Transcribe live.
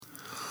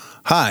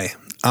Hi,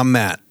 I'm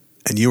Matt,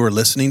 and you are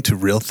listening to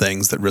Real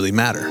Things That Really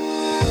Matter.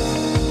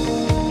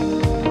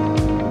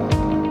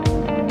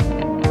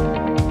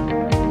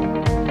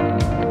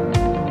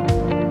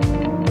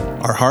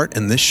 Our heart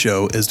in this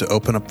show is to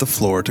open up the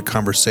floor to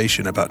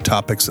conversation about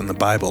topics in the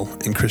Bible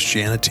and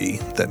Christianity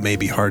that may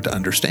be hard to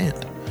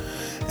understand,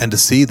 and to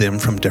see them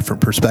from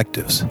different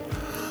perspectives.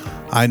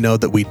 I know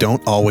that we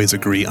don't always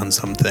agree on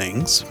some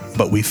things,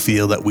 but we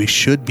feel that we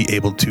should be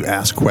able to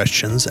ask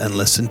questions and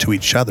listen to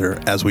each other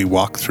as we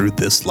walk through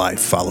this life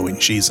following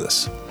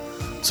Jesus.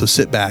 So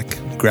sit back,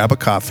 grab a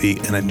coffee,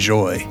 and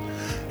enjoy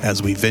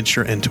as we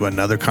venture into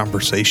another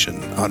conversation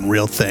on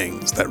real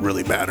things that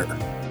really matter.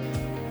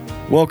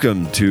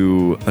 Welcome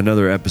to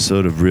another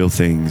episode of Real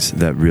Things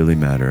That Really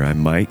Matter. I'm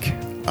Mike.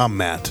 I'm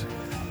Matt.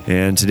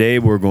 And today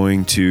we're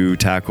going to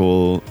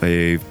tackle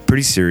a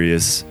pretty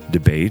serious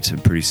debate, a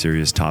pretty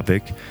serious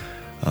topic.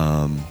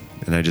 And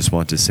I just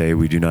want to say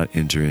we do not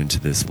enter into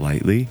this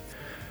lightly.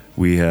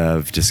 We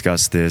have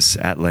discussed this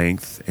at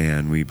length,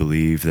 and we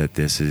believe that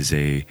this is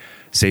a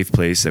safe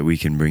place that we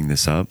can bring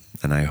this up.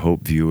 And I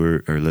hope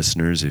viewer or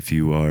listeners, if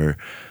you are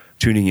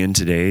tuning in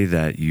today,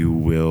 that you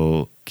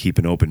will keep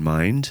an open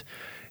mind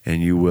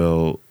and you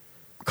will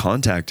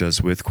contact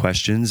us with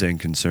questions and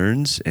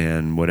concerns,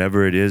 and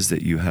whatever it is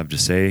that you have to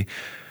say,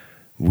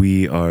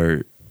 we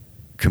are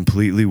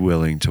completely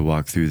willing to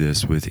walk through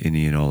this with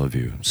any and all of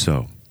you.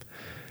 So,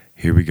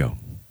 here we go.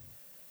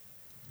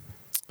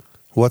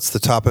 What's the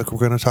topic we're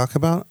going to talk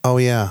about? Oh,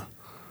 yeah.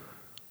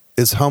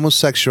 Is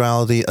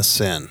homosexuality a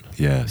sin?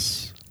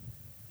 Yes.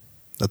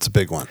 That's a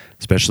big one.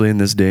 Especially in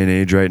this day and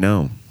age right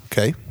now.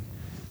 Okay.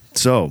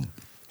 So,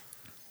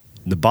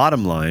 the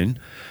bottom line,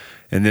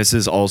 and this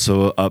is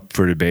also up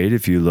for debate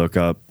if you look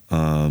up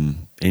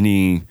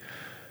any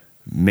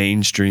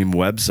mainstream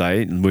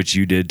website, which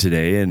you did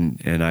today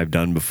and I've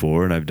done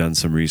before, and I've done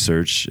some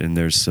research, and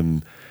there's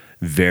some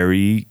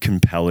very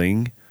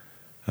compelling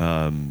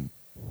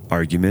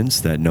arguments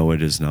that no,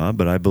 it is not.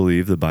 But I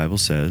believe the Bible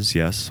says,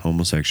 yes,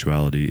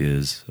 homosexuality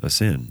is a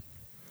sin.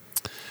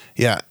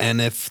 Yeah,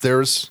 and if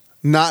there's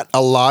not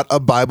a lot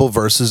of Bible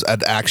verses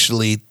that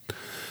actually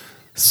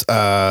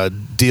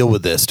deal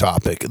with this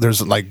topic.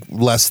 There's like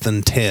less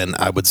than 10,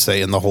 I would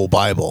say, in the whole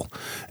Bible.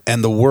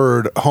 And the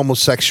word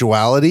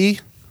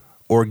homosexuality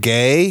or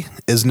gay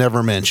is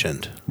never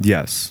mentioned.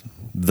 Yes,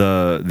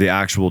 the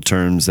actual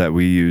terms that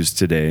we use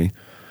today.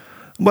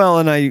 Well,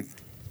 and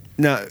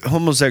now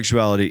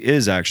homosexuality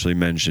is actually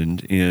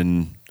mentioned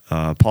in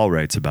Paul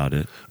writes about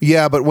it.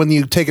 Yeah, but when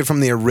you take it from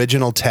the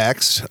original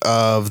text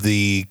of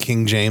the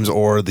King James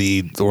or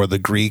the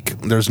Greek,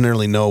 there's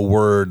nearly no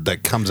word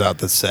that comes out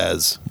that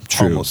says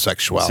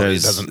homosexuality.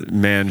 It says,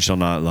 man shall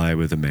not lie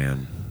with a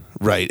man.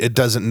 Right. It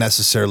doesn't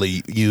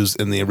necessarily use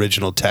in the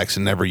original text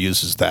and never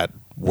uses that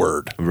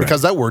word. Right.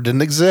 Because that word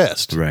didn't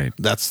exist. Right.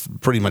 That's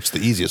pretty much the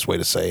easiest way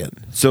to say it.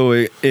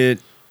 So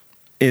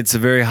it's a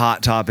very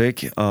hot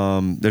topic.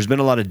 There's been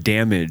a lot of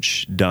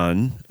damage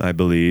done, I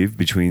believe,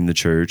 between the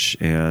church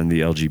and the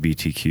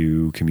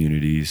LGBTQ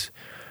communities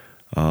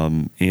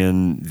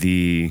in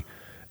the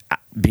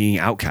being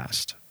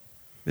outcast,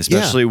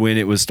 especially when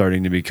it was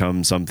starting to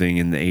become something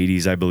in the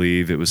 80s, I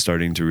believe. It was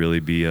starting to really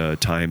be a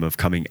time of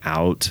coming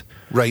out.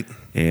 Right.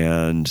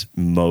 And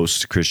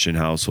most Christian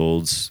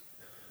households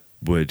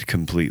would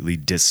completely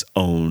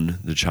disown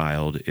the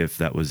child if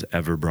that was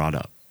ever brought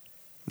up.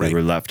 They Right.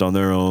 were left on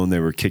their own. They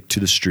were kicked to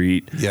the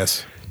street.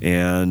 Yes.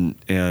 And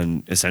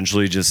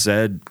essentially just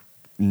said,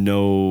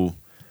 no,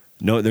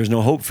 there's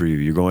no hope for you.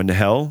 You're going to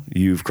hell.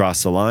 You've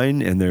crossed the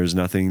line, and there's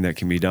nothing that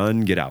can be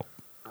done. Get out.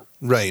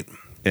 Right.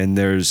 And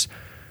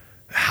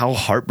how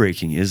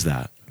heartbreaking is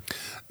that?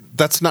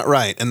 That's not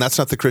right. And that's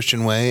not the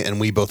Christian way. And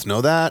we both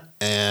know that.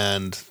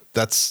 And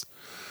that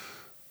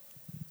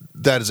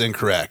is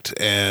incorrect.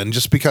 And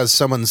just because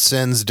someone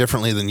sins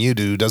differently than you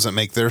do doesn't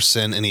make their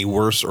sin any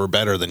worse or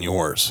better than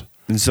yours.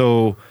 And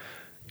so,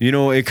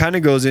 it kind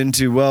of goes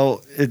into,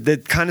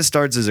 it kind of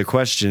starts as a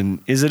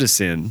question, is it a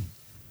sin?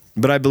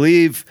 But I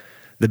believe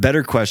the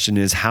better question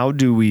is, how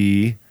do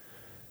we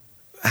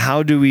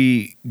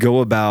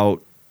go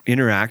about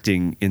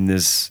interacting in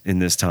this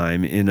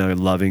time in a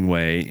loving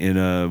way, in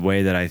a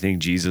way that I think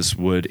Jesus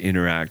would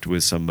interact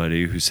with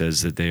somebody who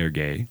says that they are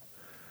gay?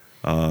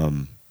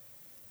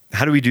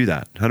 How do we do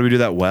that? How do we do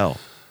that well?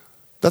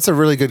 That's a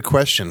really good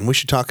question. We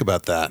should talk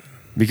about that.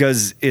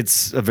 Because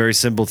it's a very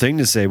simple thing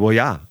to say, well,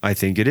 yeah, I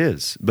think it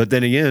is. But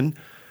then again,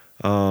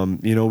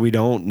 we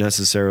don't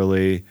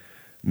necessarily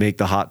make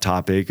the hot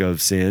topic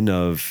of sin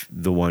of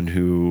the one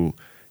who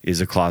is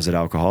a closet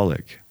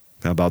alcoholic.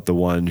 How about the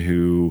one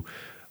who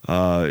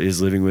is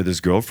living with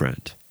his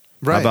girlfriend?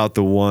 Right. How about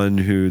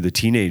the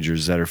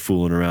teenagers that are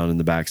fooling around in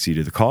the backseat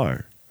of the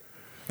car?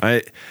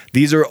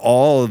 These are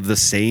all of the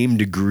same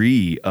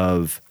degree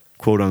of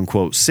quote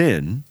unquote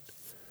sin,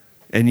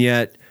 and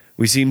yet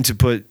we seem to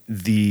put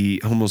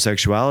the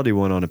homosexuality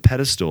one on a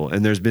pedestal,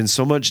 and there's been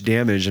so much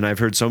damage, and I've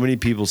heard so many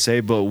people say,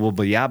 but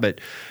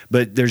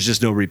there's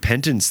just no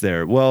repentance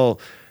there.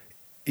 Well,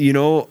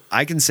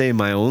 I can say in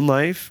my own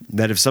life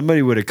that if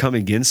somebody would have come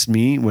against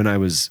me when I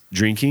was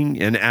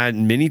drinking,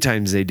 and many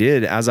times they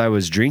did as I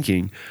was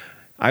drinking,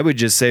 I would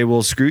just say,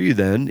 well, screw you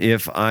then.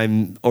 If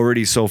I'm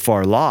already so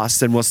far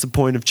lost, then what's the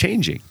point of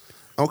changing?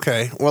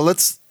 Okay. Well,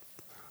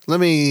 let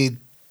me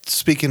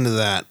speak into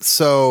that.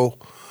 So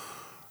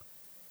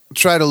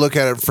try to look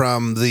at it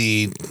from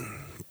the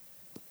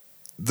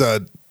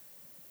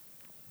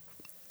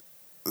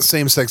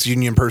same-sex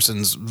union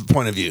person's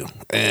point of view.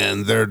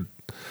 And they're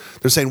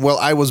saying, well,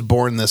 I was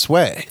born this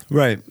way.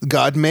 Right.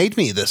 God made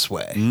me this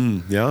way.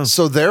 Yeah.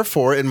 So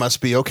therefore, it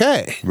must be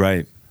okay.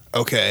 Right.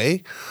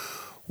 Okay.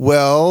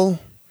 Well,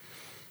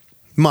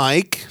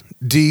 Mike,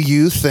 do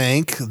you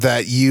think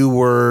that you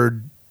were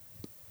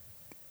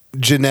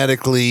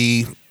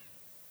genetically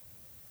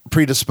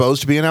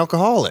predisposed to be an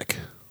alcoholic?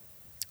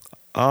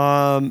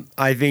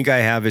 I think I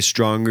have a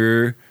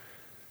stronger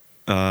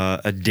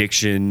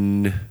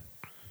addiction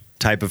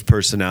type of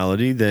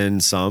personality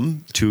than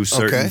some to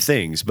certain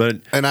things,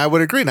 and I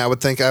would agree, and I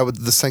would think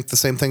the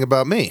same thing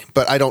about me,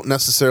 but I don't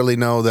necessarily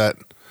know that.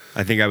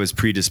 I think I was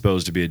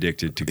predisposed to be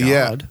addicted to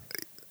God.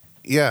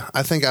 Yeah,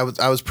 I think I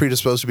was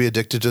predisposed to be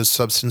addicted to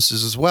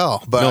substances as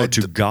well, but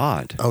to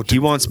God. He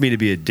wants me to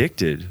be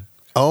addicted.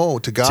 To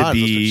God, to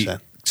be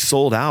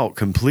sold out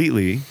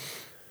completely,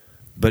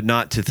 but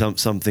not to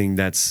something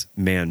that's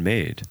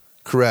man-made.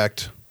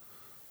 Correct.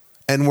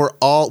 And we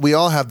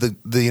all have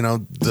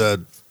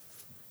the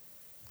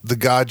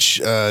God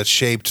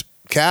shaped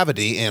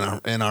cavity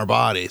in our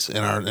bodies,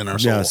 in our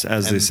soul. Yes,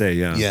 as they say,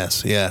 yeah.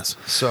 Yes.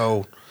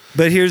 So,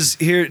 but here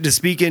to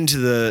speak into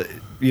the,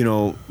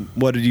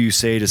 what did you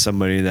say to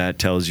somebody that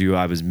tells you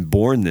I was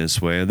born this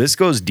way? This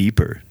goes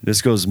deeper.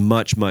 This goes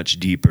much, much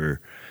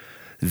deeper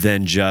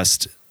than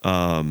just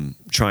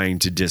trying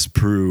to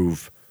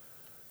disprove,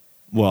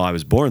 well, I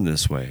was born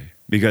this way.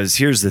 Because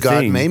here's the thing.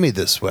 God made me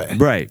this way.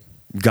 Right.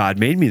 God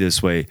made me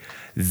this way.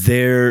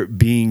 They're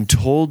being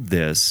told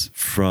this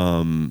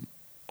from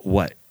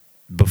what?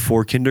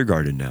 Before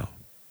kindergarten now.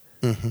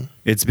 Mm-hmm.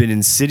 It's been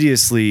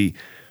insidiously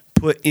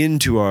put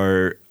into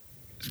our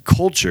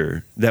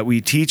culture that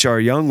we teach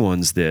our young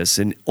ones this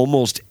in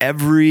almost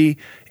every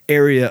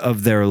area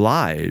of their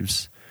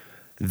lives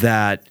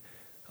that,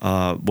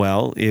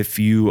 well, if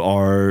you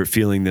are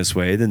feeling this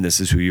way, then this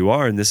is who you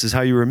are and this is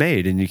how you were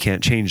made and you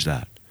can't change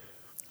that.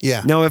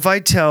 Yeah. Now, if I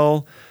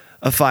tell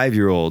a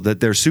 5-year-old that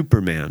they're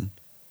Superman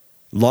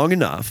long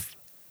enough,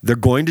 they're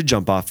going to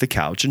jump off the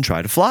couch and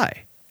try to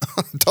fly.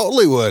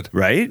 Totally would.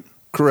 Right?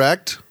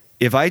 Correct.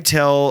 If I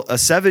tell a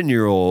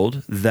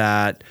 7-year-old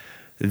that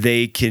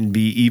they can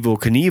be Evel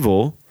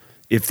Knievel,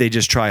 if they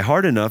just try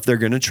hard enough, they're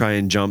going to try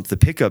and jump the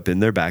pickup in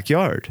their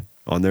backyard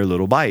on their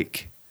little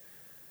bike.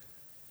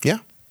 Yeah.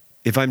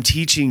 If I'm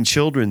teaching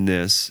children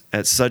this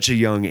at such a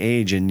young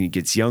age and it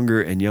gets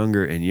younger and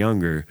younger and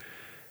younger,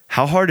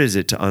 how hard is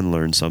it to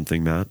unlearn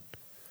something, Matt?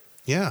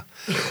 Yeah.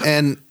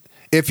 And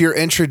if you're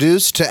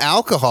introduced to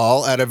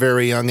alcohol at a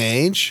very young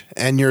age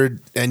and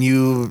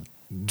you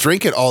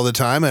drink it all the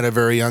time at a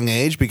very young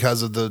age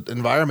because of the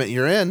environment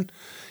you're in,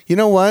 you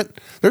know what?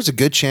 There's a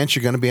good chance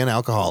you're going to be an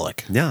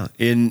alcoholic. Yeah.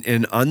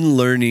 In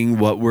unlearning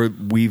what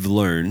we've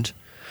learned,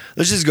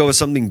 let's just go with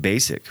something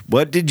basic.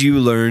 What did you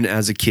learn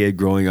as a kid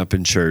growing up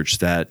in church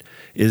that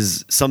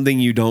is something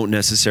you don't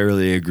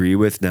necessarily agree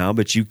with now,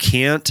 but you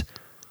can't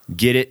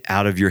get it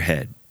out of your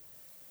head?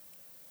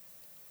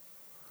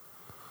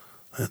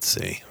 Let's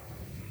see.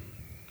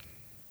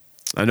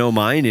 I know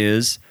mine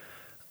is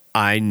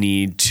I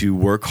need to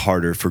work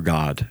harder for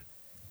God.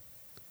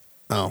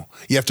 Oh,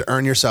 you have to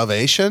earn your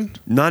salvation?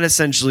 Not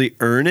essentially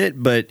earn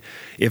it, but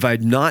if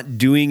I'm not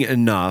doing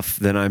enough,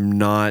 then I'm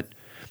not.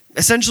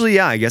 Essentially,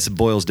 yeah, I guess it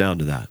boils down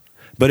to that.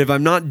 But if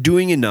I'm not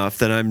doing enough,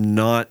 then I'm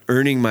not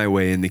earning my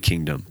way in the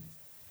kingdom.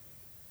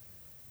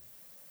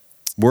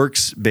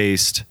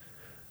 Works-based,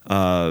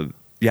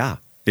 yeah,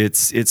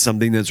 it's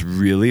something that's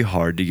really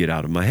hard to get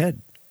out of my head.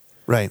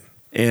 Right.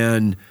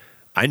 And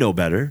I know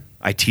better.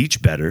 I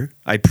teach better.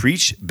 I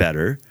preach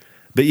better.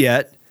 But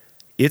yet,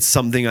 it's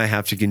something I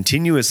have to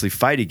continuously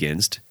fight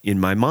against in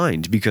my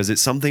mind because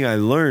it's something I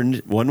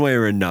learned one way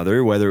or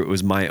another, whether it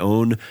was my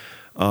own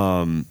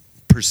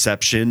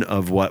perception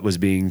of what was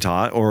being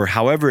taught or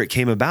however it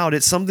came about.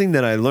 It's something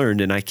that I learned,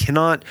 and I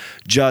cannot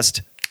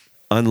just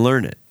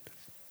unlearn it.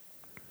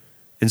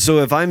 And so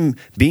if I'm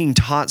being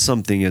taught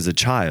something as a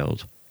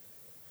child,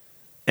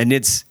 and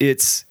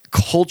it's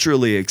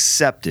culturally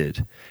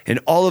accepted, and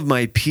all of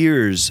my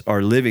peers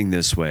are living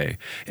this way,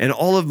 and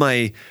all of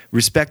my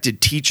respected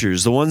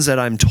teachers, the ones that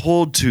I'm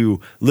told to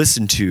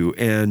listen to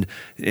and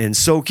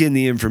soak in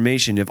the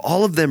information, if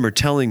all of them are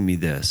telling me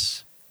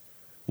this,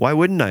 why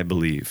wouldn't I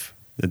believe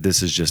that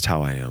this is just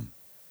how I am?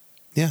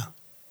 Yeah.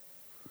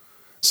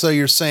 So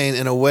you're saying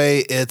in a way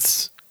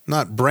it's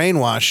not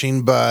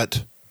brainwashing,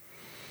 but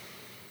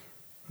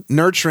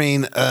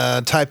nurturing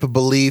a type of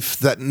belief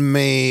that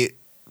may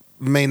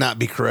not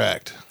be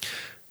correct.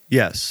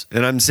 Yes.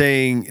 And I'm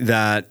saying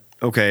that,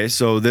 okay,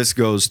 so this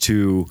goes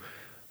to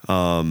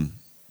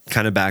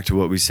kind of back to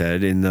what we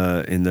said in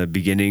the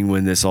beginning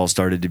when this all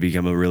started to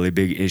become a really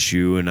big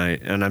issue, and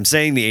I'm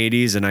saying the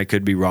 80s, and I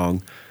could be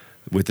wrong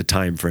with the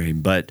time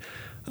frame, but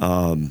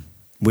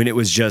when it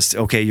was just,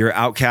 okay, you're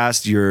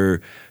outcast,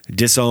 you're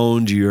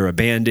disowned, you're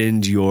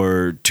abandoned,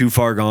 you're too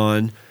far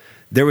gone,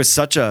 there was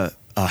such a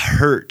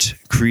hurt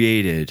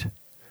created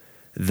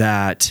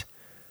that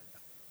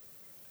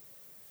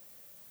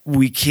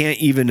we can't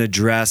even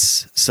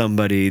address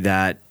somebody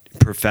that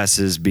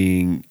professes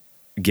being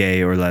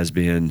gay or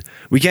lesbian.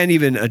 We can't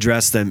even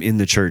address them in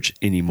the church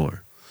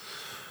anymore.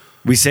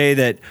 We say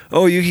that,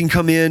 oh, you can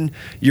come in,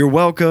 you're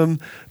welcome.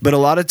 But a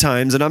lot of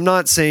times, and I'm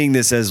not saying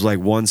this as like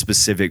one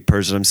specific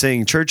person, I'm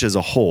saying church as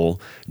a whole,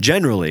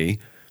 generally,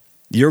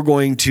 you're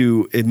going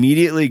to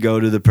immediately go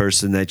to the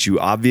person that you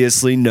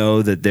obviously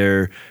know that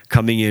they're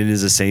coming in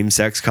as a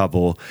same-sex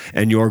couple,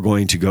 and you're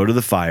going to go to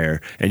the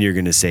fire, and you're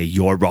going to say,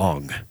 you're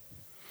wrong.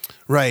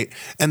 Right.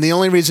 And the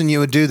only reason you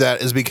would do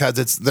that is because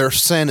their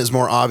sin is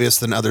more obvious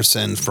than other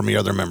sins from your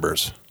other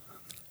members.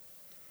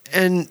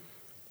 And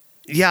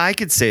yeah, I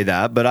could say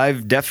that, but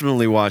I've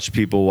definitely watched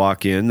people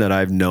walk in that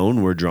I've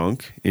known were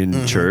drunk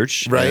in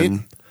church. Right.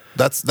 And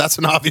that's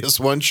an obvious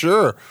one,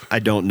 sure. I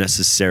don't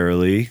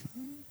necessarily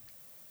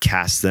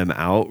cast them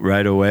out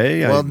right away.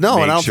 Well,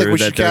 no, and I don't think we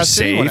should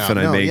cast anyone out. And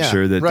I make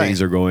sure that right. things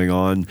are going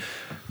on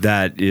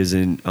that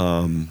isn't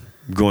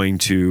going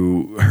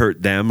to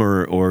hurt them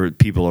or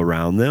people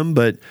around them,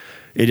 but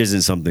it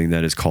isn't something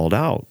that is called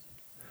out.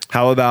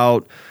 How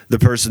about the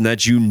person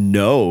that you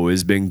know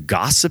has been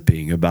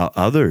gossiping about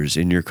others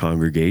in your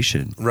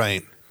congregation?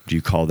 Right. Do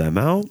you call them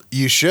out?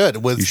 You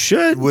should. You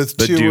should. With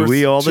but do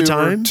we all the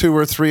time? Two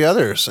or three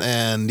others,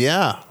 and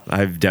yeah.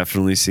 I've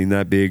definitely seen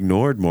that be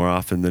ignored more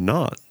often than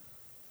not.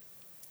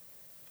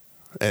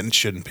 And it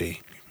shouldn't be.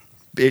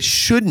 It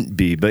shouldn't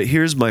be, but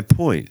here's my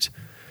point,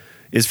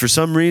 is for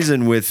some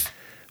reason with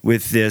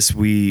this,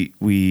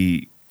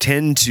 we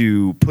tend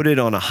to put it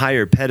on a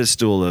higher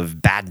pedestal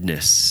of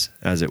badness,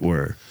 as it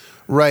were.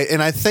 Right,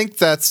 and I think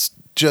that's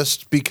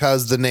just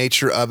because the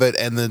nature of it,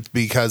 and then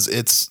because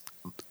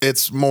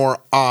it's more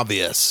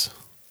obvious.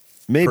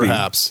 Maybe.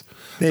 Perhaps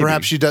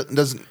she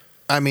doesn't.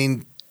 I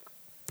mean,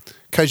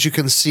 because you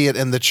can see it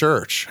in the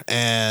church,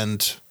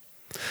 and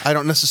I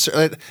don't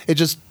necessarily.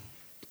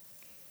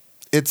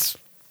 It's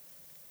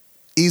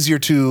easier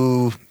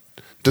to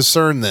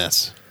discern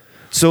this.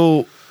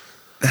 So,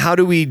 how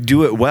do we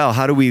do it well?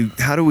 How do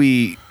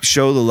we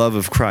show the love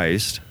of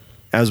Christ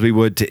as we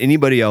would to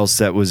anybody else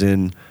that was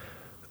in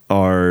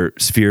our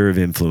sphere of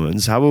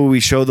influence? How will we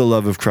show the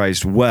love of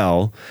Christ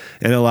well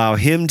and allow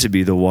him to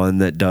be the one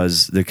that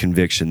does the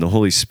conviction, the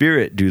Holy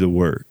Spirit do the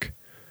work?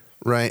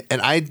 Right.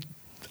 And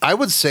I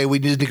would say we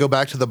need to go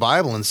back to the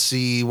Bible and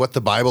see what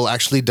the Bible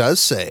actually does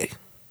say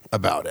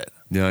about it.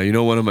 Yeah, you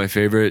know, one of my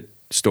favorite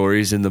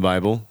stories in the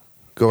Bible?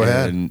 Go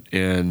ahead.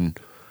 And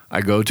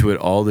I go to it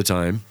all the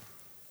time.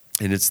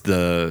 And it's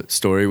the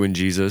story when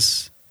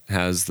Jesus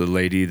has the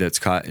lady that's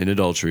caught in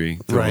adultery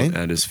thrown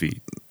at his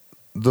feet.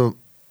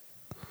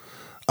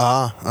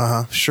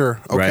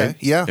 Sure. Okay. Right?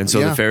 Yeah. And so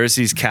the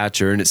Pharisees catch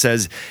her, and it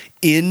says,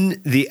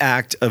 in the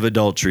act of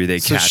adultery, they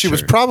catch her. So she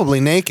was probably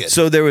naked.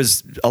 So there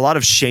was a lot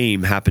of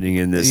shame happening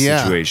in this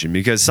situation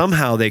because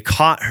somehow they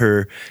caught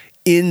her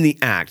in the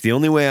act. The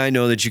only way I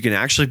know that you can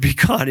actually be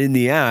caught in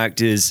the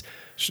act is,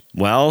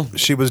 well,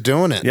 she was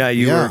doing it. Yeah,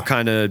 you were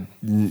kind of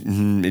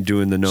doing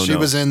the no-no. She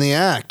was in the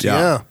act,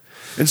 yeah.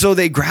 And so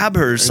they grab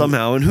her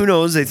somehow, and who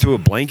knows, they threw a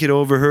blanket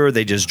over her,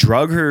 they just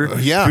drug her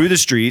through the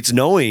streets,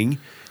 knowing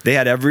they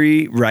had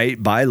every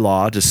right by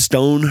law to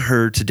stone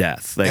her to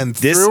death. Like, and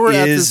this threw her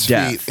at is his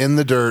death. feet in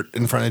the dirt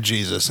in front of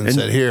Jesus and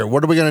said, here,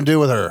 what are we going to do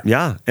with her?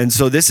 Yeah. And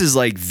so this is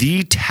like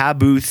the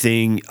taboo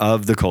thing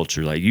of the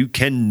culture. Like, you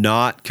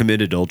cannot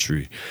commit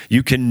adultery.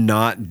 You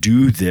cannot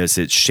do this.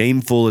 It's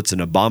shameful. It's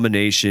an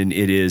abomination.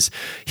 It is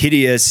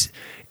hideous.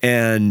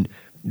 And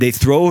they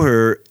throw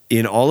her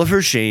in all of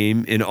her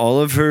shame, in all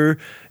of her,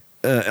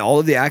 all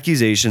of the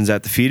accusations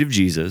at the feet of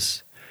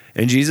Jesus.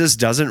 And Jesus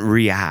doesn't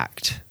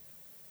react.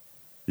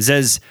 It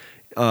says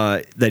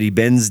that he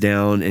bends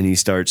down and he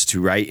starts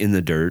to write in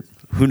the dirt.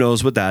 Who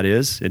knows what that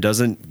is? It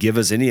doesn't give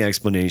us any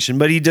explanation,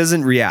 but he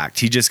doesn't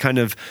react. He just kind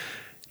of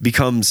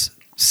becomes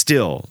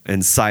still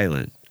and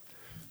silent.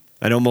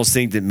 I'd almost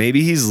think that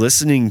maybe he's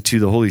listening to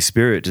the Holy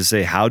Spirit to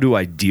say, how do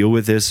I deal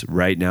with this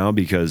right now?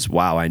 Because,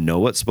 wow, I know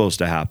what's supposed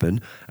to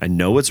happen. I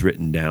know what's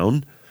written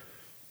down.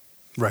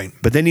 Right.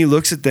 But then he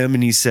looks at them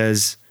and he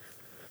says,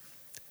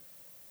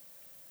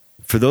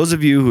 for those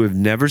of you who have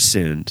never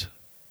sinned,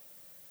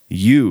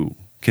 you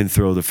can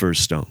throw the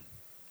first stone.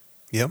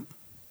 Yep.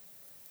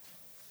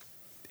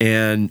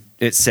 And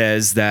it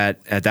says that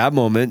at that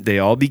moment, they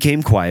all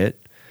became quiet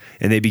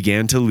and they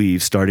began to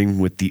leave, starting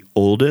with the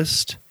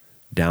oldest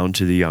down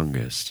to the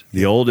youngest.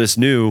 The oldest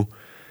knew,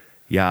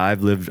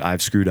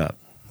 I've screwed up.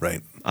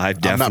 Right. I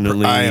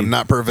am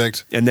not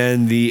perfect. And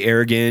then the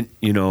arrogant,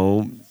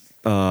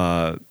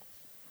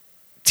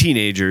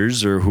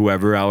 teenagers or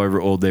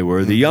however old they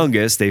were, the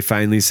youngest, they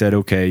finally said,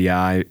 okay,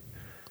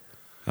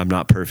 I'm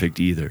not perfect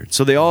either.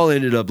 So they all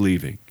ended up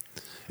leaving.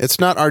 It's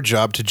not our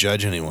job to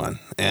judge anyone,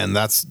 and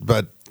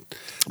But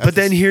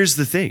then here's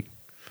the thing.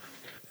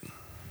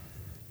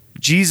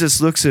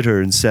 Jesus looks at her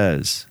and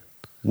says,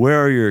 "Where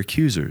are your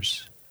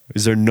accusers?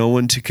 Is there no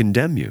one to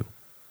condemn you?"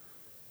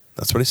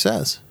 That's what he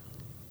says.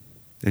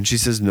 And she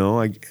says, "No,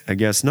 I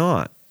guess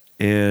not."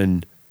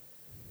 And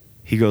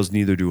he goes,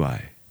 "Neither do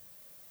I."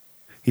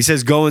 He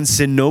says, "Go and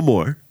sin no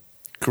more."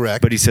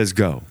 Correct. But he says,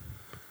 "Go."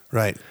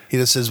 Right. He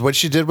just says, what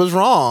she did was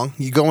wrong.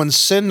 You go and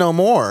sin no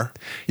more.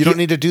 You don't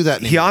need to do that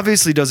anymore. He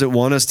obviously doesn't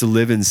want us to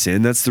live in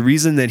sin. That's the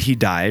reason that he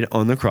died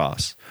on the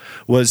cross,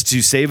 was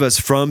to save us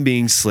from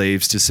being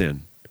slaves to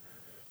sin.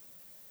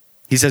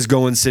 He says,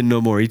 "Go and sin no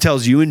more." He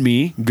tells you and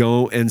me,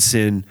 go and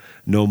sin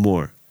no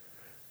more.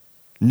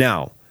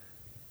 Now,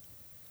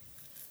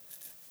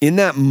 in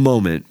that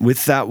moment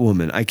with that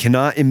woman, I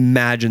cannot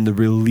imagine the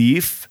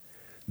relief,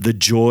 the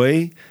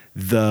joy,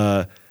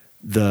 the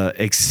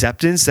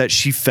acceptance that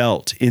she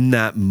felt in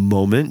that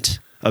moment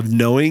of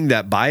knowing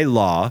that by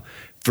law,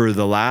 for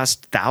the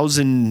last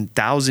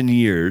thousand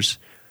years,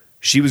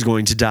 she was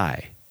going to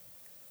die.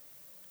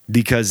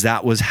 Because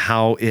that was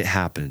how it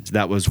happened.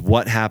 That was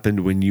what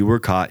happened when you were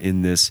caught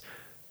in this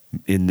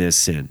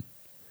sin.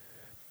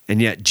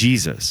 And yet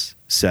Jesus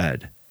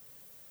said,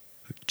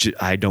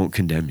 "I don't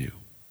condemn you."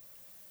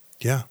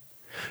 Yeah.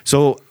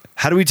 So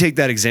how do we take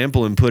that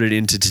example and put it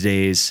into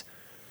today's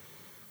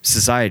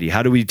society?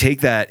 How do we take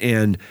that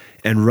and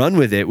run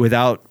with it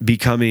without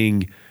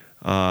becoming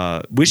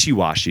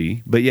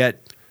wishy-washy, but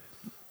yet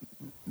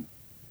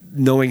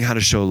knowing how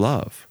to show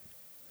love?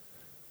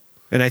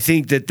 And I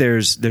think that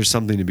there's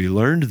something to be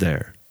learned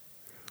there.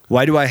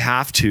 Why do I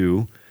have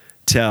to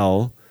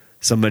tell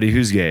somebody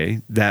who's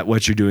gay that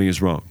what you're doing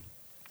is wrong?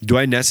 Do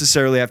I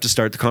necessarily have to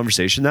start the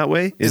conversation that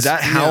way? Is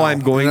that how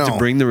I'm going to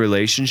bring the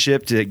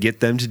relationship to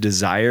get them to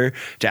desire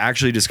to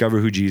actually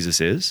discover who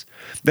Jesus is?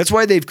 That's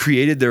why they've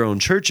created their own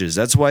churches.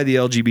 That's why the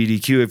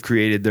LGBTQ have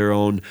created their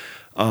own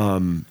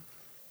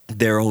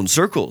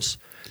circles.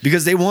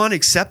 Because they want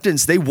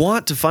acceptance. They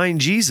want to find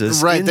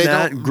Jesus in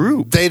that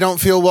group. They don't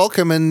feel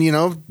welcome, and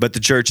But the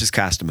church has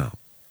cast them out.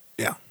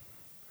 Yeah.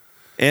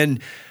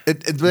 And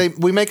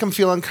we make them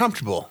feel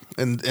uncomfortable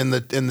in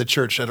the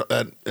church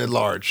at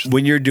large.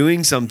 When you're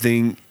doing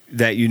something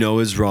that you know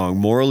is wrong,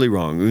 morally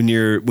wrong, when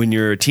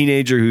you're a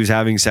teenager who's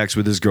having sex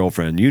with his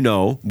girlfriend,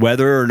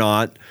 whether or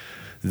not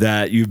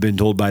that you've been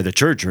told by the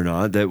church or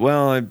not that,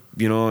 well, I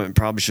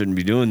probably shouldn't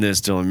be doing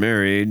this till I'm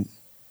married.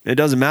 It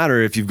doesn't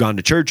matter if you've gone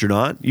to church or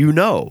not.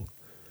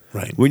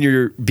 Right. When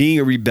you're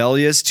being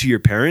rebellious to your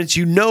parents,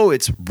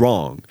 it's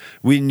wrong.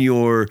 When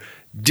you're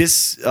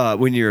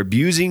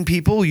abusing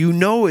people,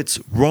 it's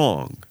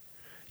wrong.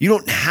 You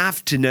don't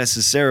have to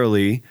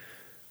necessarily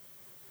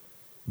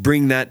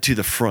bring that to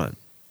the front.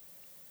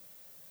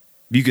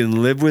 You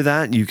can live with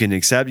that. You can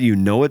accept.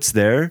 It's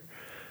there.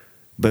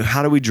 But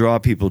how do we draw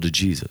people to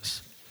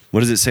Jesus?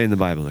 What does it say in the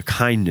Bible? The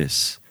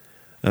kindness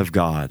of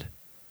God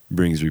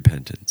brings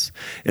repentance.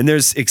 And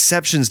there's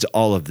exceptions to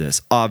all of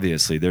this.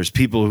 Obviously, there's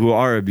people who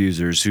are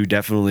abusers who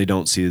definitely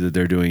don't see that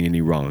they're doing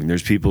any wrong.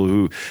 There's people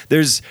who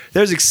there's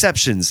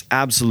exceptions.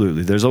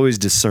 Absolutely. There's always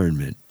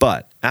discernment.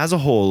 But as a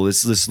whole,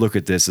 let's look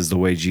at this as the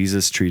way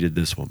Jesus treated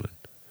this woman.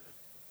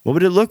 What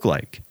would it look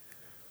like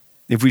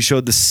if we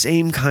showed the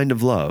same kind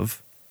of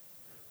love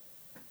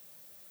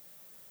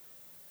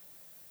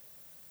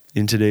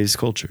in today's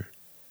culture?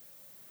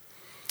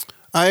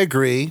 I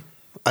agree.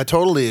 I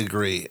totally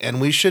agree. And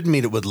we should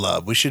meet it with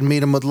love. We should meet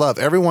them with love.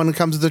 Everyone who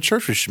comes to the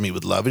church, we should meet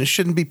with love. And it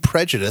shouldn't be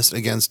prejudiced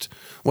against,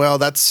 well,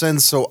 that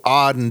sin's so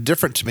odd and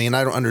different to me and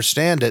I don't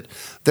understand it.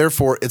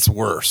 Therefore, it's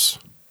worse.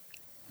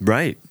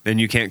 Right. And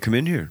you can't come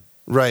in here.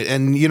 Right.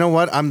 And you know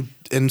what? I'm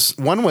in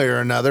one way or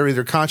another,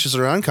 either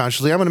consciously or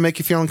unconsciously, I'm going to make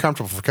you feel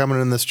uncomfortable for coming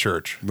in this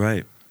church.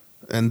 Right.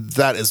 And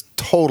that is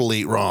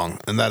totally wrong.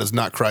 And that is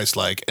not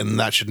Christ-like. And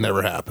that should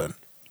never happen.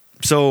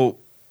 So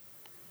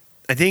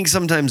I think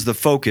sometimes the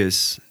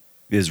focus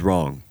is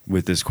wrong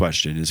with this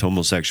question. Is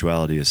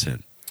homosexuality a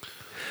sin?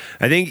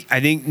 I think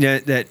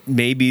that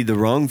maybe the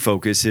wrong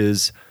focus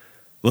is,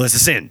 well, it's a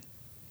sin.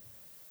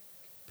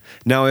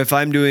 Now, if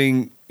I'm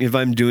doing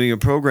a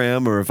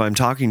program or if I'm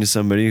talking to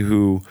somebody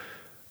who,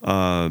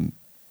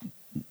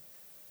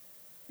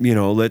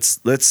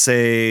 let's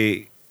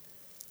say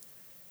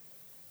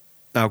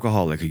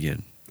alcoholic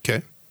again.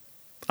 Okay.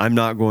 I'm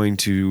not going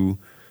to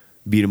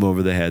beat them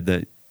over the head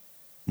that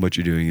what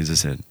you're doing is a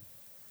sin.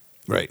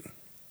 Right.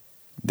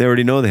 They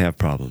already know they have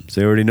problems.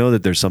 They already know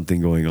that there's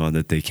something going on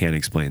that they can't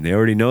explain. They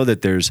already know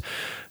that there's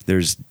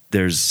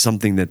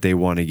something that they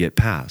want to get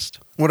past.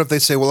 What if they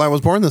say, well, I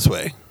was born this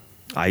way?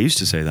 I used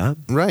to say that.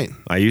 Right.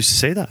 I used to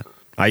say that.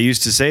 I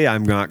used to say,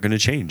 I'm not going to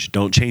change.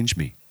 Don't change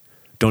me.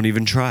 Don't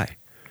even try.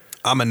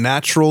 I'm a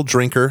natural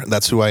drinker.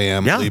 That's who I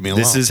am. Yeah, Leave me alone.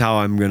 This is how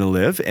I'm going to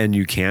live, and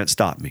you can't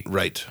stop me.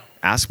 Right.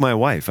 Ask my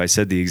wife. I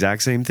said the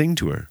exact same thing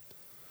to her.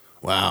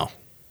 Wow.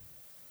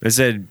 I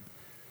said,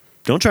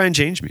 don't try and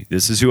change me.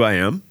 This is who I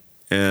am,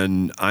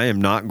 and I am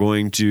not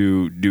going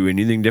to do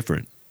anything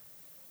different.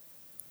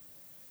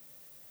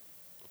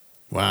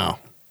 Wow.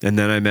 And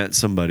then I met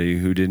somebody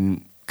who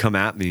didn't come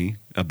at me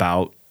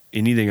about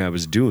anything I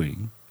was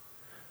doing.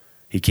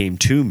 He came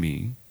to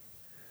me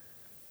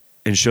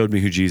and showed me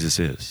who Jesus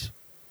is.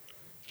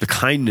 The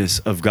kindness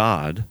of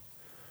God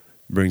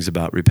brings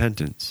about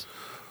repentance.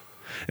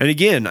 And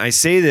again, I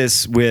say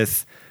this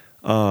with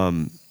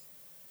knowing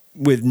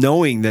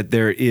that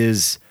there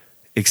is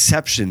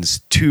exceptions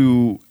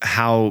to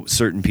how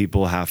certain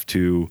people have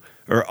to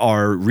or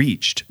are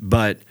reached.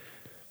 But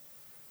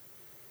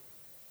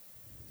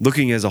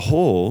looking as a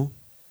whole,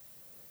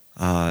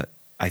 I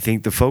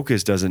think the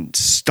focus doesn't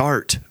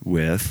start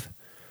with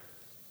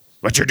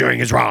what you're doing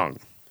is wrong.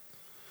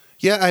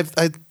 Yeah,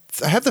 I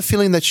have the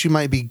feeling that you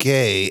might be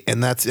gay,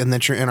 and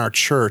that you're in our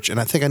church, and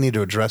I think I need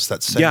to address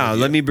that. Yeah,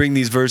 let me bring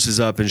these verses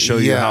up and show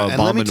you how abominable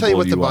you are. And let me tell you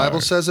what the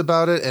Bible says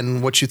about it,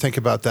 and what you think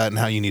about that, and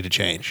how you need to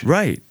change.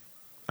 Right.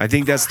 I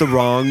think that's the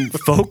wrong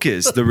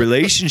focus. The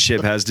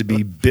relationship has to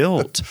be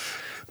built.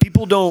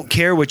 People don't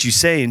care what you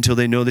say until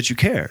they know that you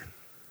care.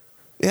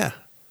 Yeah.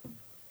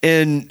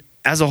 And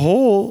as a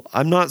whole,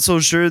 I'm not so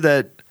sure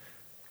that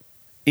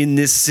in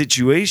this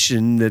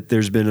situation that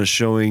there's been a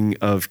showing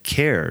of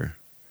care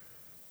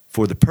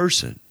for the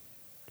person.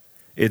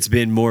 It's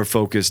been more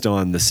focused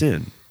on the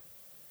sin.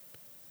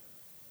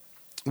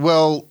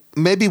 Well,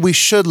 maybe we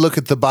should look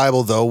at the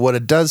Bible, though, what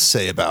it does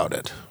say about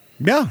it.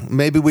 Yeah.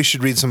 Maybe we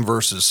should read some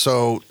verses.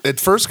 So it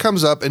first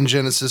comes up in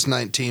Genesis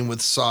 19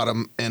 with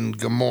Sodom and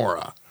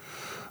Gomorrah.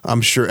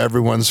 I'm sure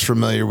everyone's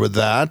familiar with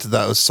that.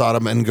 That was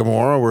Sodom and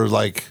Gomorrah were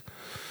like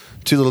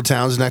two little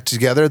towns next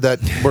together that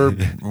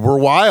were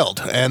wild,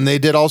 and they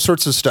did all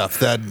sorts of stuff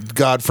that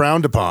God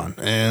frowned upon.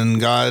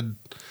 And God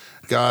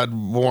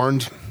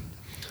warned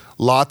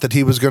Lot that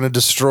he was going to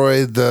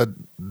destroy the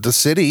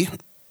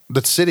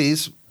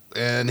cities,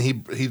 and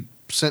he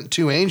sent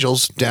two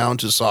angels down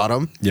to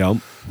Sodom. Yep.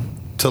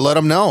 To let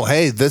them know,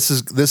 hey, this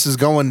is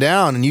going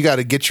down, and you got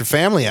to get your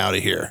family out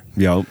of here.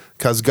 Yep.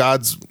 Because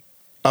God's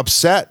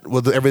upset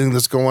with everything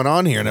that's going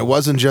on here, and it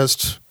wasn't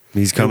just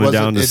he's coming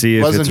down to see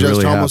if it's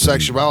really happening. It wasn't just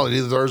homosexuality;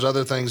 there's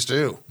other things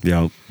too.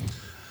 Yep.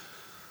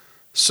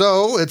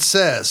 So it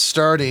says,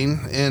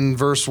 starting in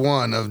verse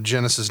 1 of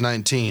Genesis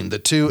 19, the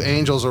two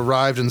angels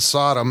arrived in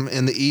Sodom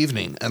in the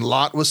evening, and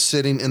Lot was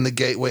sitting in the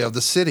gateway of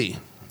the city.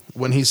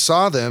 When he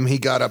saw them, he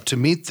got up to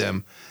meet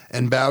them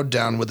and bowed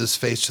down with his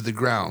face to the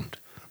ground.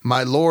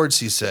 "My lords,"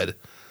 he said,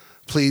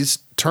 "please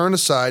turn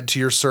aside to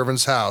your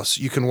servant's house.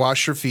 You can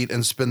wash your feet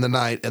and spend the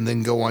night and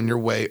then go on your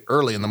way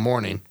early in the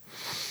morning."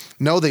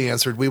 "No," they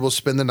answered, "we will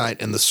spend the night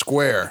in the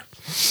square."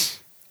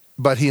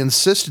 But he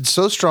insisted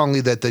so strongly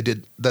that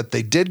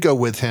they did go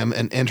with him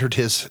and entered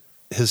his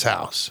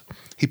house.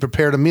 He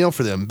prepared a meal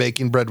for them,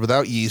 baking bread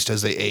without yeast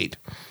as they ate.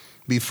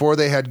 Before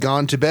they had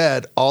gone to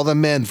bed, all the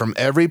men from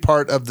every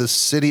part of the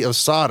city of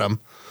Sodom,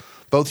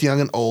 both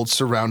young and old,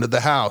 surrounded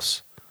the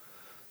house.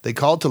 They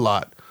called to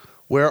Lot,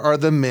 "Where are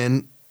the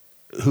men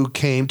who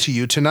came to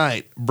you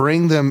tonight?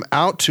 Bring them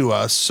out to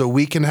us so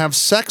we can have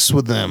sex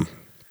with them."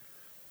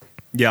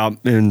 Yeah,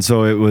 and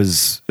so it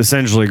was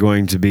essentially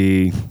going to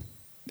be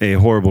a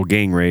horrible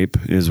gang rape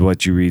is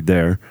what you read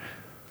there.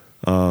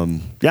 Yeah,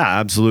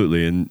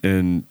 absolutely.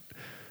 And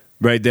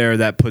right there,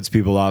 that puts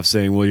people off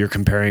saying, well, you're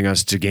comparing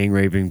us to gang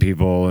raping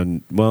people.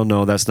 And well,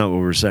 no, that's not what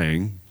we're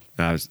saying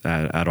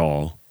at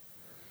all.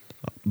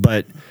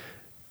 But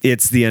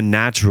it's the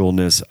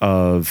unnaturalness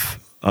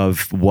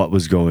of what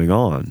was going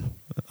on.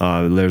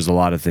 There's a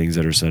lot of things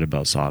that are said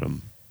about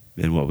Sodom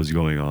and what was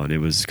going on. It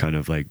was kind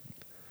of like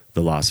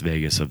the Las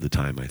Vegas of the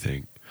time, I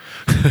think.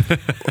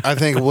 I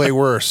think way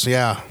worse.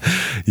 Yeah.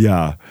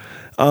 Yeah.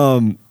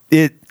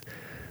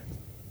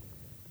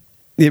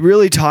 It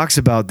really talks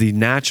about the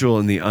natural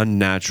and the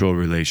unnatural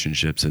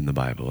relationships in the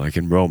Bible, like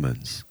in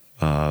Romans.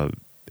 At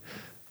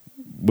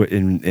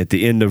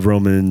the end of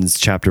Romans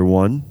chapter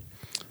 1.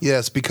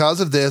 Yes, because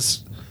of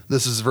this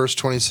is verse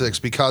 26.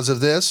 Because of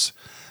this,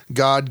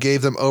 God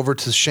gave them over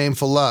to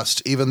shameful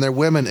lust. Even their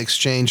women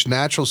exchanged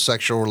natural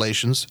sexual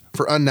relations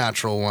for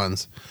unnatural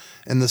ones.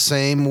 In the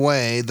same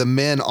way, the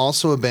men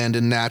also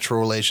abandoned natural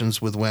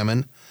relations with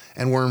women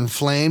and were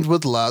inflamed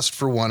with lust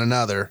for one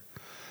another.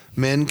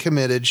 Men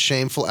committed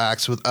shameful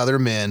acts with other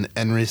men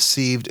and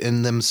received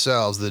in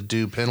themselves the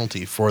due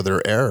penalty for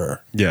their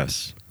error.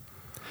 Yes.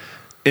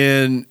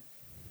 And,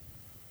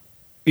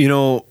 you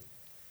know,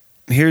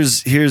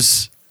 here's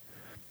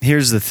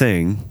the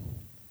thing,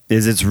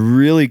 is it's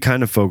really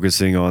kind of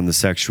focusing on the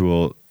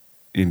sexual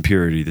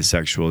impurity, the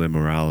sexual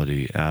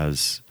immorality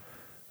as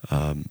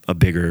a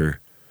bigger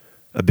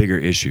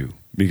issue,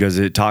 because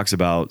it talks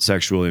about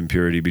sexual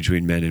impurity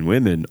between men and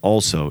women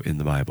also in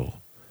the Bible.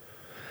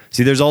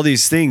 See, there's all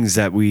these things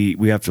that we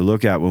have to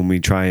look at when we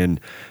try and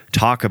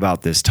talk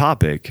about this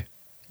topic,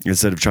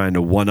 instead of trying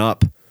to one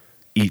up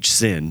each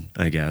sin,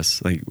 I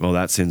guess. Like, well,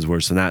 that sin's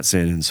worse than that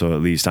sin, and so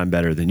at least I'm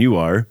better than you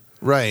are.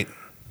 Right.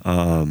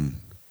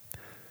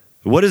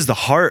 What is the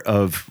heart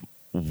of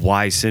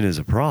why sin is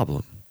a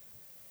problem?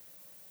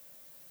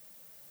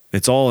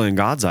 It's all in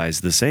God's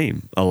eyes the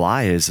same. A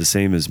lie is the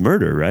same as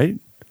murder, right?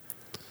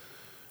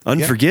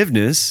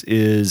 Unforgiveness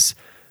is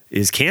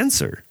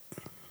cancer.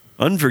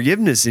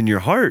 Unforgiveness in your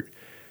heart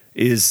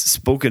is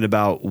spoken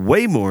about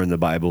way more in the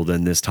Bible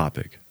than this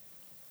topic.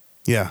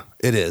 Yeah,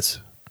 it is.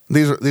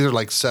 These are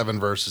like 7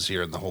 verses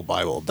here in the whole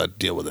Bible that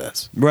deal with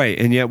this. Right,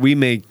 and yet we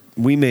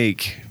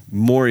make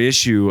more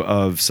issue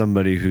of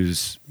somebody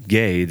who's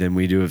gay than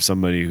we do of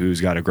somebody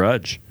who's got a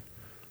grudge.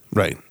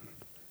 Right.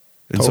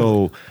 And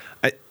so,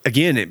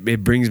 again,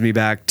 it brings me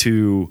back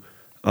to,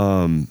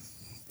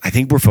 I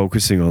think we're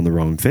focusing on the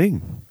wrong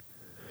thing.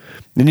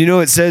 And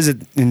it says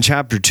it in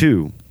chapter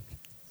 2,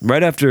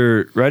 right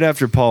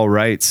after Paul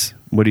writes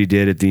what he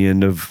did at the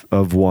end of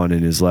 1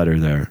 in his letter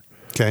there.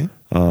 Okay.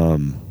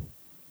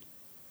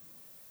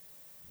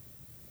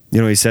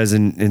 He says,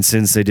 and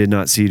since they did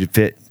not see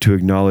fit to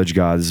acknowledge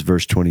God, this is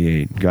verse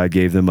 28, God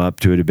gave them up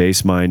to a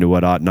debased mind to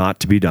what ought not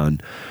to be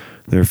done.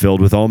 They're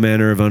filled with all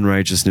manner of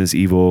unrighteousness,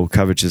 evil,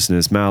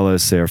 covetousness,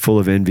 malice. They are full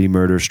of envy,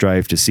 murder,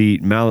 strife,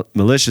 deceit,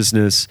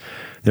 maliciousness.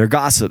 They're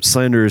gossips,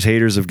 slanderers,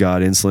 haters of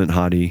God, insolent,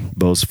 haughty,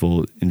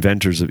 boastful,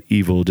 inventors of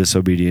evil,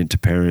 disobedient to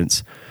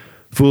parents,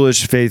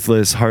 foolish,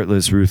 faithless,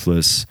 heartless,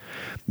 ruthless.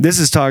 This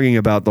is talking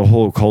about the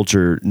whole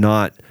culture,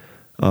 not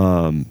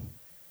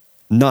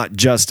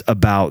just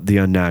about the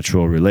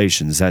unnatural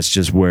relations. That's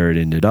just where it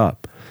ended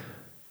up.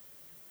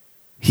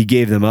 He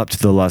gave them up to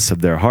the lusts of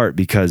their heart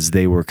because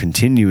they were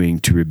continuing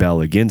to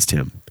rebel against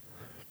him.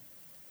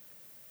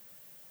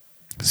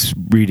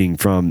 Reading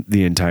from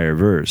the entire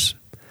verse.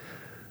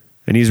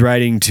 And he's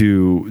writing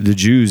to the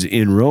Jews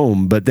in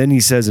Rome, but then he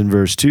says in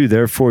verse 2,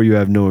 therefore you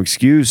have no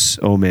excuse,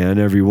 O man,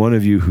 every one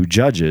of you who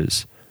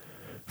judges.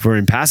 For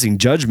in passing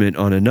judgment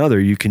on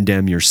another, you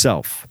condemn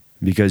yourself,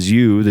 because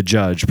you, the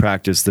judge,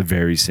 practice the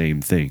very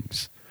same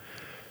things.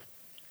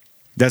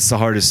 That's the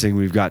hardest thing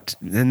we've got,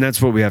 and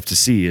that's what we have to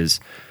see is,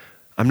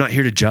 I'm not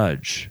here to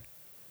judge.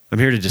 I'm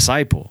here to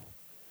disciple.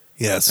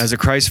 Yes. As a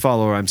Christ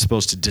follower, I'm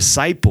supposed to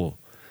disciple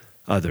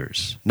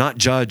others, not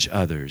judge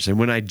others. And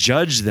when I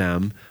judge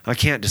them, I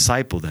can't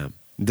disciple them.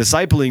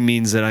 Discipling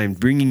means that I'm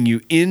bringing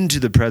you into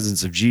the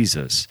presence of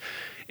Jesus,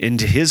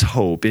 into his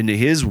hope, into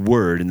his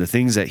word, and the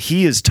things that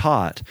he has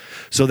taught,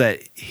 so that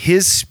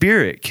his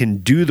spirit can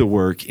do the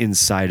work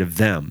inside of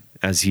them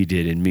as he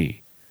did in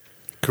me.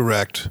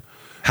 Correct.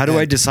 How do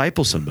I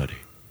disciple somebody?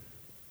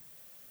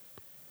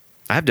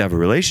 I have to have a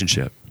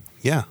relationship.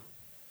 Yeah.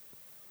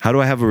 How do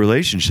I have a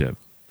relationship?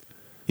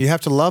 You have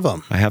to love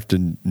them. I have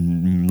to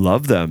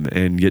love them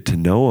and get to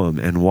know them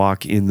and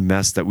walk in the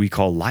mess that we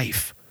call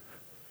life.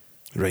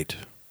 Right.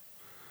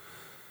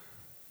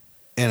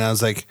 And I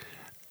was like,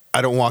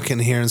 I don't walk in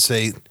here and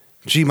say,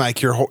 gee,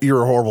 Mike, you're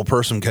a horrible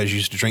person because you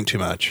used to drink too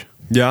much.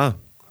 Yeah.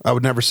 I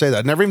would never say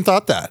that. I never even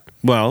thought that.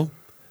 Well,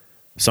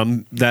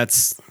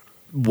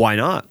 why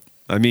not?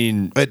 I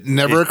mean, it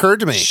never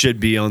occurred to me.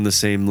 Should be on the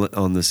same level.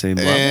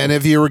 And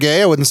if you were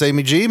gay, I wouldn't say,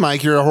 gee,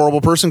 Mike, you're a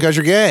horrible person because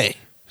you're gay.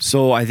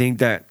 So I think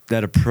that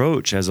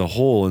approach as a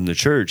whole in the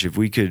church, if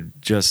we could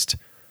just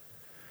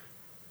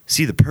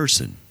see the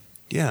person.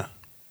 Yeah.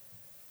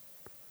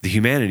 The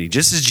humanity.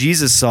 Just as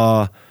Jesus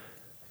saw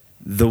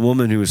the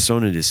woman who was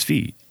thrown at his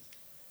feet.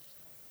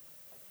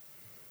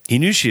 He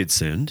knew she had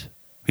sinned.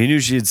 He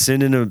knew she had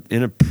sinned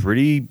in a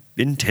pretty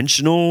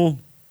intentional,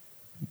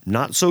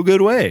 not so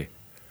good way.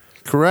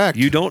 Correct.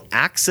 You don't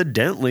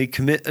accidentally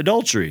commit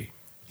adultery.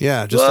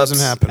 Yeah, it just doesn't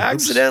happen.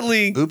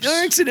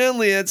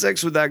 Accidentally had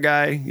sex with that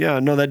guy. Yeah,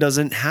 no, that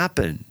doesn't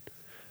happen.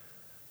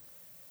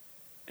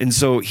 And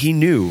so he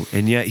knew,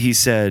 and yet he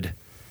said,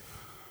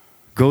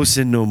 go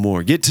sin no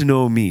more. Get to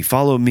know me.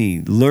 Follow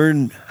me.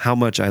 Learn how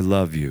much I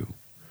love you.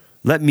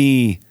 Let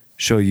me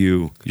show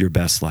you your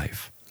best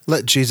life.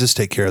 Let Jesus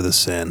take care of the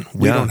sin.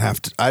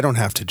 I don't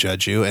have to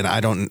judge you, and I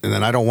don't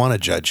want to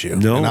judge you.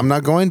 No. And I'm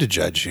not going to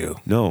judge you.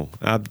 No,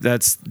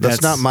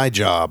 that's not my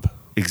job.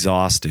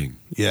 Exhausting.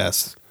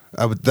 Yes.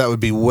 That would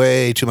be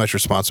way too much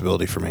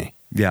responsibility for me.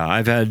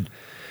 Yeah,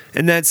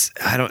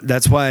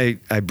 that's why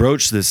I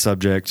broach this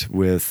subject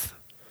with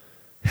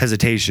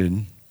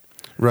hesitation.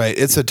 Right.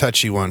 It's a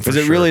touchy one because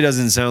it really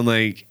doesn't sound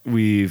like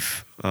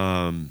we've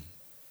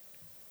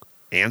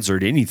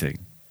answered anything.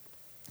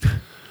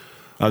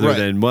 Other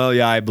than, well,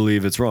 yeah, I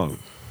believe it's wrong.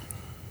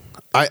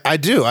 I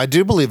do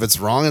believe it's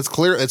wrong. It's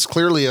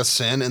clearly a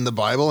sin in the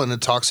Bible, and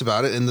it talks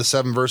about it in the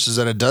 7 verses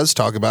that it does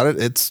talk about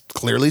it. It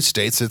clearly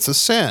states it's a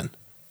sin.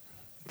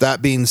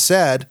 That being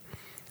said,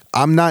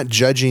 I'm not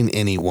judging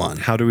anyone.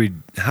 How do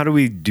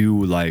we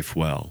do life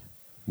well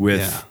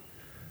with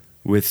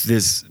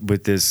this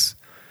with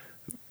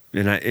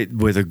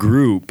a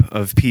group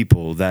of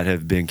people that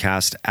have been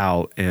cast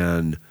out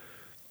and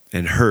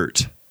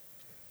hurt?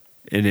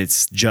 And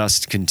it's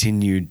just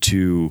continued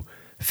to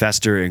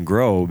fester and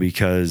grow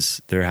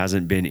because there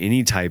hasn't been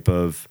any type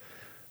of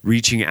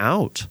reaching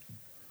out.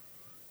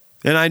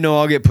 And I know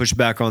I'll get pushed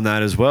back on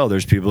that as well.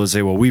 There's people that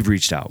say, well, we've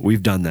reached out.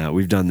 We've done that.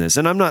 We've done this.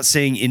 And I'm not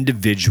saying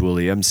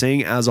individually. I'm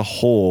saying as a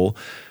whole.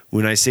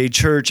 When I say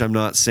church, I'm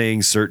not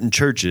saying certain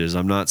churches.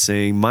 I'm not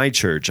saying my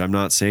church. I'm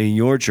not saying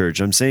your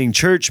church. I'm saying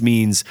church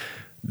means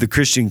the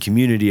Christian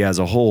community as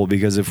a whole.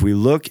 Because if we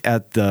look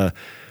at the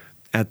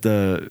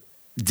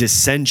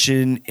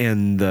dissension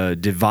and the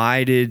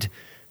divided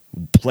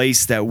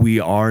place that we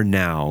are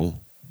now,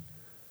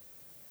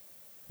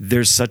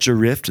 there's such a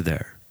rift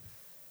there.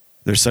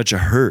 There's such a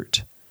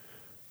hurt.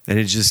 And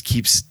it just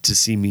keeps to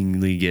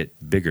seemingly get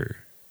bigger.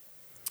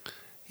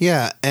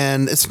 Yeah,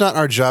 and it's not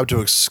our job to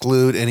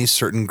exclude any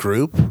certain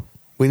group.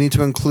 We need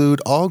to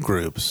include all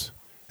groups.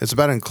 It's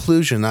about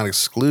inclusion, not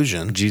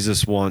exclusion.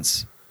 Jesus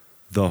wants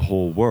the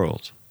whole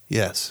world.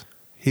 Yes.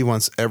 He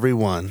wants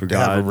everyone to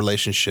have a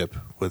relationship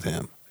with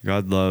him.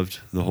 God loved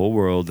the whole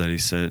world that he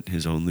sent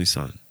his only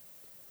son.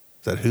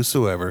 That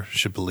whosoever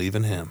should believe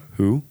in him.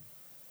 Who?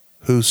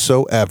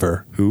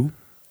 Whosoever. Who?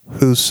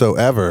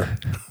 Whosoever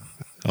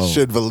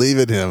should believe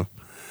in him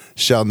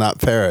shall not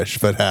perish,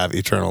 but have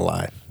eternal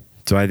life.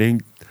 So I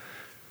think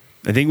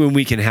when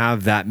we can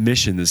have that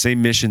mission, the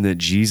same mission that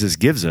Jesus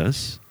gives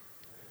us,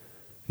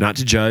 not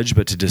to judge,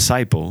 but to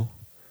disciple,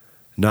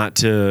 not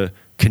to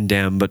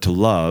condemn, but to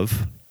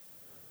love,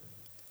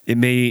 it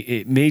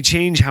may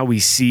change how we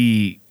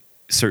see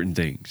certain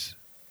things.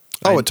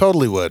 Oh, it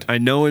totally would. I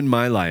know in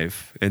my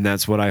life, and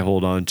that's what I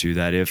hold on to,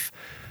 that if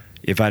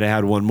I'd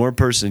had one more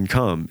person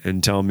come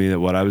and tell me that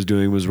what I was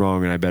doing was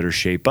wrong and I better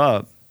shape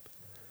up,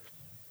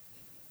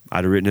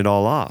 I'd have written it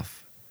all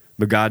off.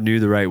 But God knew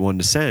the right one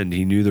to send.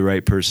 He knew the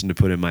right person to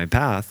put in my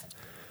path.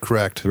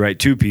 Correct. The right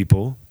two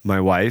people,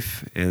 my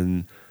wife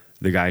and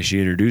the guy she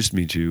introduced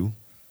me to,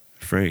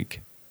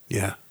 Frank.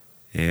 Yeah.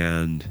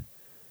 And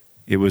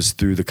it was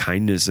through the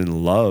kindness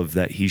and love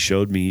that he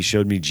showed me. He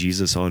showed me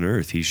Jesus on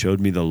earth. He showed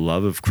me the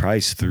love of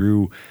Christ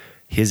through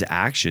his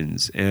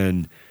actions.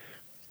 And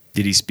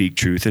did he speak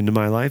truth into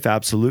my life?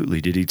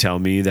 Absolutely. Did he tell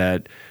me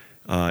that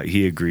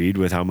he agreed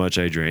with how much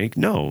I drank?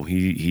 No.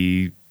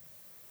 He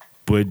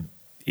would,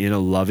 in a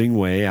loving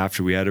way,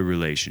 after we had a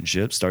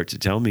relationship, start to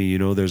tell me,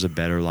 there's a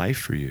better life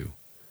for you.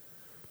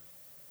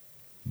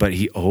 But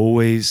he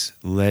always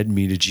led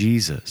me to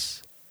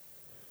Jesus.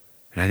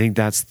 And I think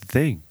that's the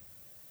thing.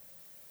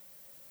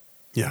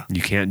 Yeah.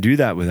 You can't do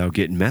that without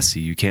getting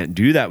messy. You can't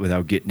do that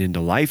without getting into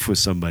life with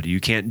somebody. You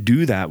can't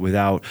do that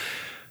without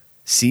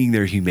seeing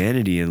their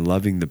humanity and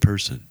loving the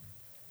person.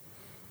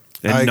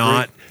 And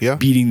not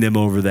beating them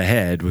over the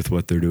head with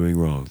what they're doing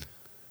wrong.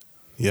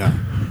 Yeah.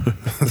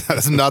 That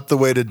is not the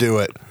way to do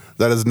it.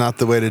 That is not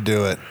the way to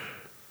do it.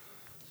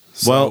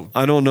 So, well,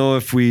 I don't know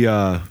if we,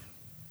 I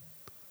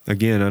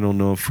don't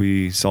know if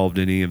we solved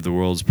any of the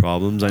world's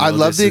problems. I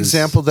love the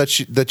example that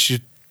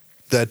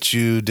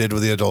you did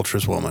with the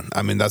adulterous woman.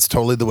 I mean, that's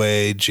totally the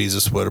way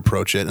Jesus would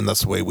approach it, and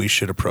that's the way we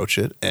should approach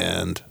it.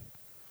 And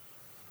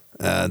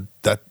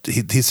that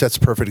he sets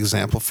a perfect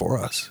example for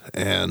us.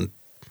 And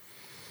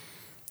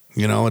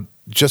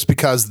just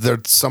because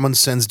someone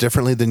sins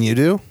differently than you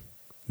do,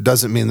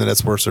 doesn't mean that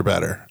it's worse or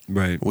better.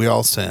 Right. We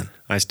all sin.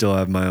 I still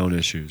have my own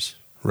issues.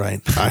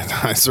 Right.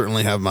 I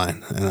certainly have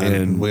mine,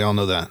 and we all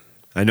know that.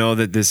 I know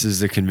that this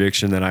is the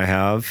conviction that I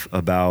have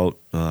about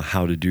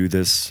how to do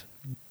this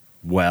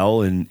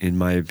well, in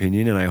my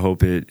opinion, and I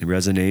hope it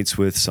resonates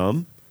with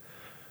some.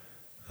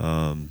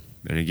 And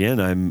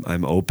again,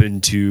 I'm open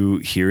to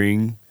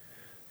hearing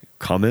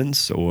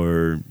comments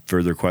or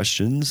further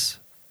questions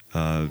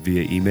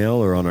via email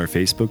or on our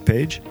Facebook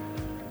page.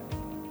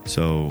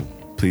 So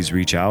please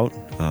reach out.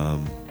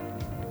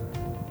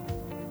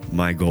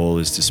 My goal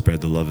is to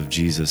spread the love of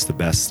Jesus the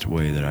best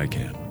way that I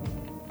can.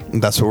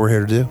 And that's what we're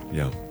here to do.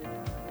 Yeah.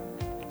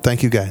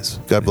 Thank you, guys.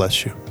 God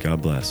bless you.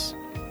 God bless.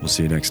 We'll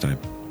see you next time.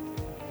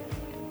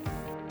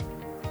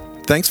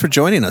 Thanks for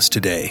joining us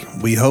today.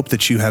 We hope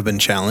that you have been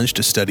challenged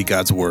to study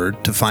God's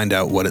Word, to find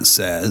out what it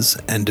says,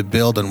 and to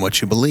build on what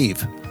you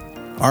believe.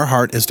 Our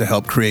heart is to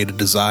help create a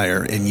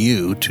desire in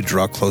you to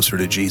draw closer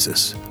to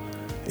Jesus.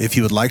 If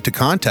you would like to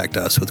contact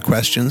us with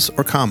questions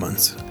or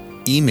comments,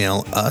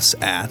 email us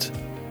at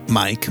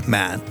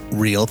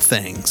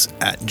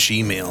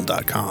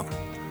mikemattrealthings@gmail.com.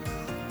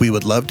 We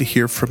would love to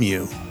hear from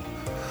you.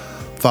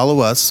 Follow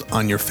us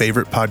on your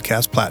favorite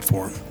podcast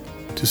platform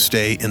to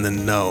stay in the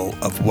know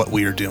of what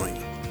we are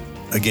doing.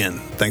 Again,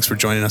 thanks for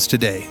joining us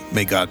today.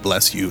 May God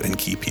bless you and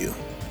keep you.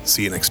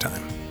 See you next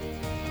time.